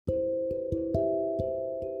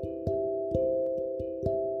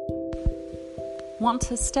Want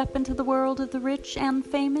to step into the world of the rich and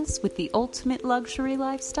famous with the ultimate luxury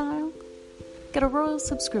lifestyle? Get a royal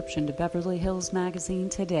subscription to Beverly Hills Magazine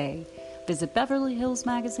today. Visit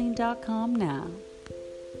BeverlyHillsMagazine.com now.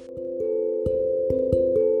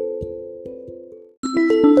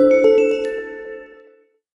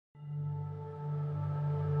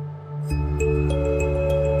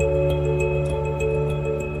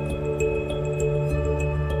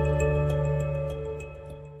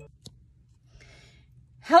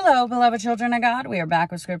 Hello, beloved children of God. We are back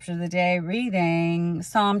with Scripture of the Day, reading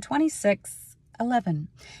Psalm 26:11.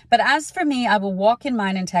 But as for me, I will walk in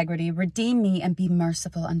mine integrity. Redeem me and be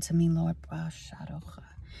merciful unto me, Lord.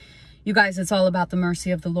 You guys, it's all about the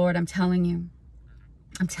mercy of the Lord. I'm telling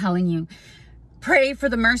you. Pray for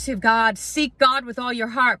the mercy of God. Seek God with all your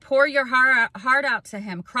heart. Pour your heart out to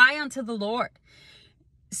him. Cry unto the Lord.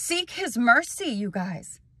 Seek his mercy, you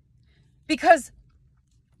guys. Because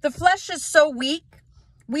the flesh is so weak.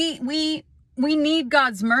 We need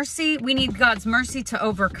God's mercy. We need God's mercy to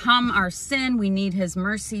overcome our sin. We need his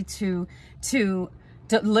mercy to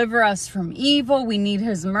deliver us from evil. We need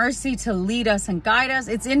his mercy to lead us and guide us.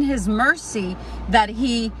 It's in his mercy that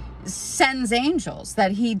he sends angels,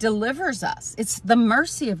 that he delivers us. It's the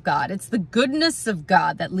mercy of God. It's the goodness of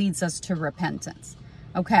God that leads us to repentance.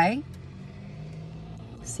 Okay?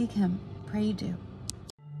 Seek him. Pray you do.